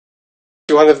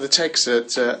One of the techs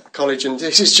at college, and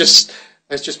this is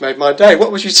it's just made my day.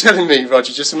 What was you telling me,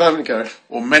 Roger, just a moment ago?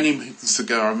 Well, many months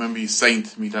ago, I remember you saying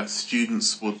to me that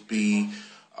students would be,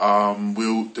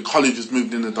 the college has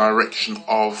moved in the direction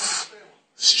of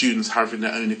students having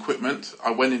their own equipment.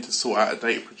 I went in to sort out a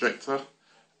data projector,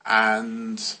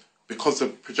 and because the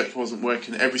projector wasn't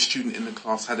working, every student in the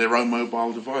class had their own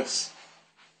mobile device.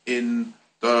 And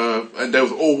they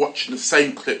were all watching the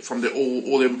same clip from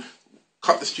all them. A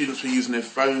couple of students were using their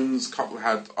phones, a couple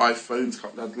had iPhones, a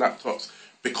couple had laptops,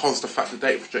 because the fact the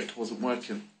data projector wasn't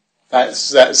working.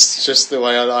 That's just the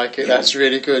way I like it. Yeah. That's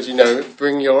really good.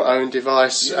 Bring your own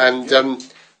device, and a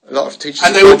lot of teachers.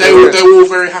 And they were all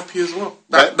very happy as well.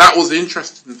 That was the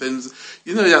interesting things.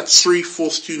 You had 3-4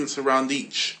 students around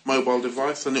each mobile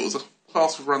device, and it was a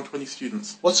class of around 20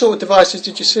 students. What sort of devices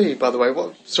did you see, by the way?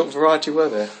 What sort of variety were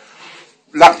there?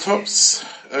 Laptops,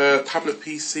 tablet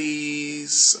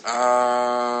PCs.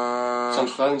 Some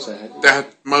phones they had. They had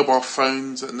mobile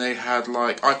phones, and they had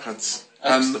iPads.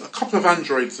 And a couple of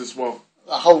Androids as well.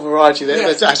 A whole variety there.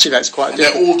 Yeah. That's quite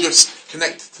different. They're all just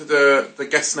connected to the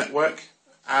guest network,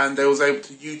 and they was able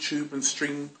to YouTube and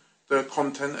stream the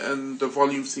content, and the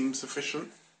volume seemed sufficient.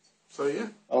 So yeah.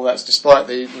 Oh, that's despite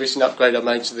the recent upgrade I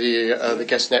made to the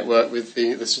guest network with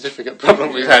the certificate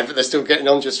problem we've had, but they're still getting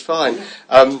on just fine.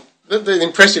 The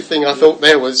impressive thing I thought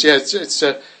there was, it's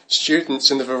students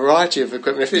and the variety of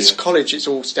equipment. If it's college, it's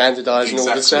all standardised and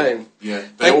all the same. Yeah,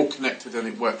 they're all connected and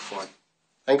it worked fine.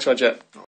 Thanks, Roger.